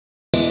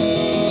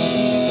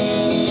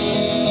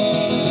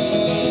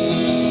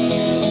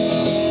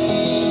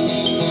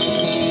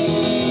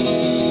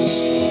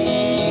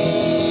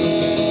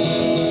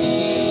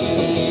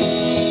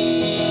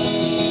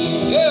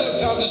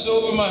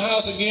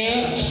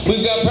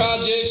We've got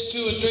projects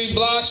 2 or 3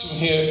 blocks from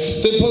here.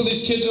 They pull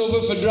these kids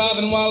over for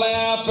driving while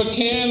they're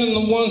African, and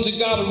the ones that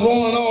got it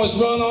wrong always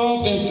run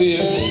off in fear.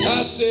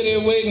 I sit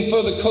here waiting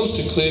for the coast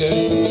to clear,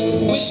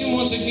 wishing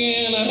once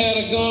again I had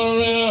a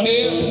gun around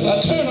here. I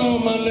turn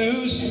on my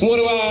news, what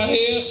do I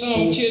hear?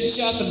 Some kid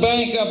shot the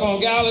bank up on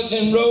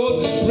Gallatin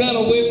Road, ran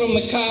away from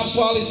the cops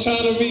while he's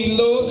trying to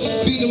reload,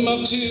 beat him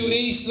up to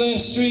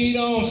Eastland Street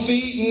on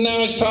feet, and now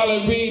he's probably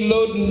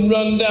reloading and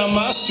run down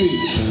my street.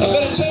 I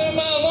better turn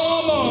my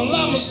alarm on,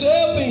 lock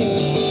myself in.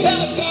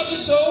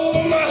 Helicopters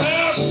over my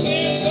house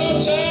again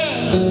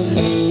sometime.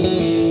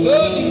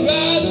 But you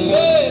rise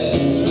above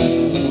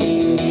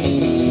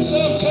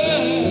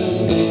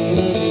sometime.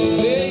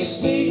 They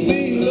sneak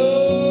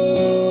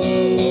below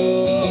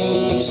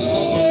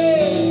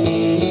somewhere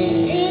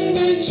in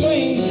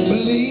between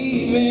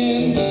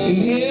believing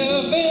in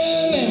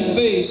heaven and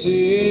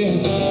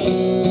facing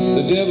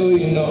the devil,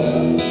 you know.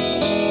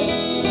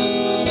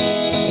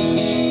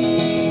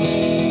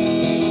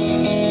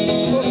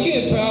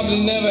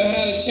 Probably never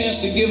had a chance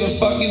to give a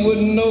fuck. He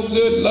wouldn't know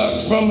good luck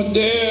from a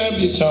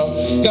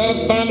debutante. Gotta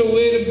find a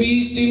way to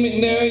be Steve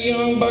McNair,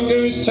 young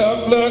bucker is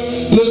tough luck,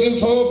 looking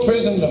for a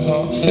prison to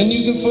hunt. And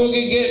you can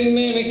forget getting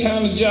any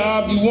kind of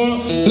job you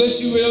want,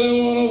 unless you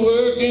really want to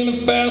work in a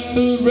fast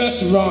food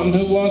restaurant.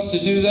 Who wants to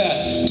do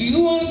that? Do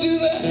you want to do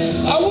that?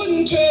 I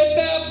wouldn't trade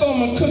that for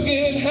my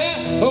cookie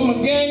hat, or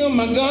my gang, or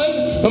my gun,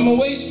 or my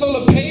waist full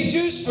of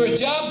pagers, for a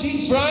job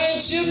deep frying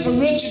shit for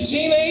richer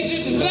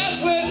teenagers. If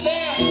that's where it's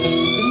at,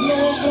 no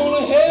one's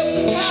gonna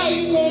help. How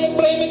you gonna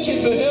blame a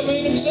kid for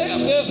helping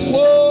himself? There's a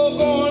war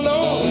going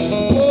on, the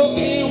poor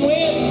can't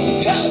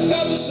win.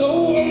 Helicopters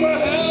over my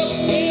house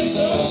again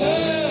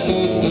sometime.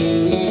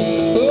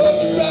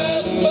 Hope you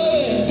rise above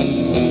it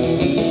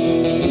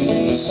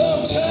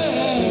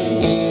sometime.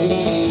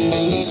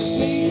 We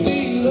sneak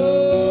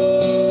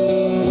below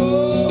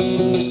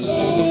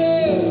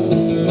somewhere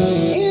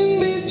in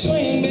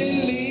between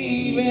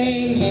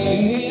believing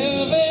in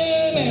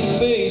heaven and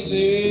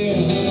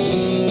facing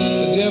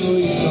devil,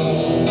 you know.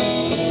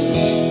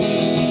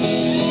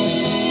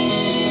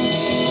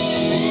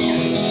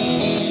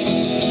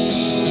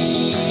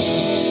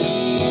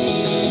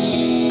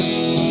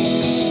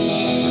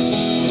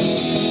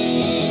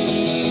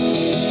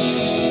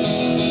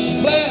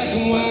 Black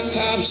and white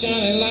cops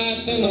shining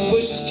lights in the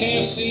bushes,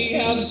 can't see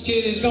how this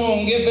kid is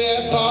gonna get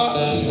very far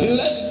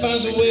unless he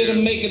finds a way to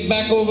make it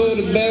back over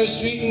to Berry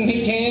Street, and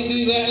he can't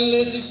do that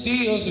unless he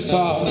steals a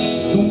car.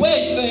 The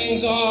way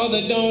things are,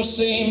 they don't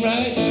seem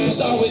right. It's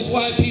always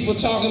white people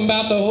talking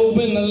about the hope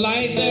in the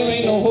light. There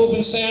ain't no hope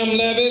in Sam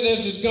Levy,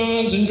 there's just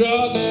guns and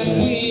drugs.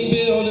 We ain't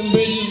building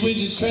bridges, we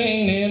just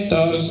training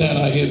thugs. And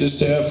I hear this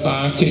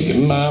terrifying kick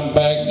in my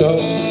back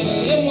door.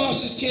 And watch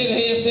this kid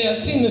here say, I've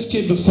seen this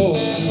kid before.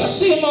 I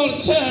see him all the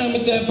time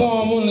at that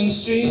bar on the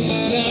street.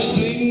 Now he's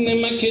bleeding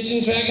in my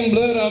kitchen, tracking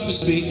blood off his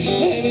feet.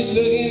 And he's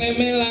looking at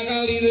me like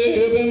I'll either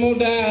help him or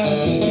die,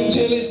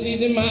 until he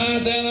sees in my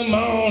eyes that I'm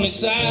on his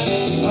side.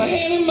 I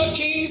hand him my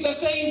keys, I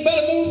say, you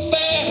better move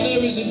fast.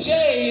 There is a J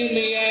in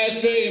the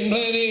ashtray and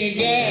plenty of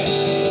gas.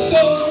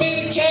 Throws me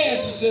the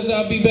cash, he says,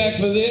 I'll be back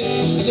for this.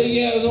 Say,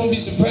 yeah, don't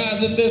be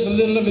surprised if there's a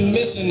little of it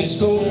missing. His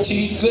gold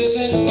teeth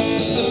glisten,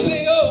 the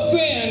big old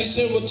grin. He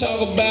said, we'll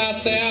talk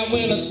about that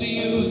when I see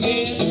you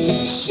again.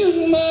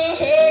 Shooting my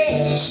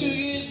head, shoot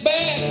his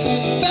back.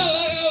 Felt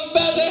like I was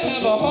about to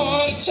have a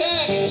heart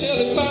attack, until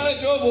he finally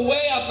drove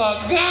away. I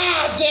thought,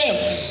 God damn,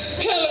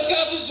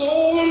 helicopters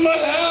over my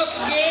house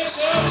again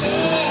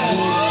sometime.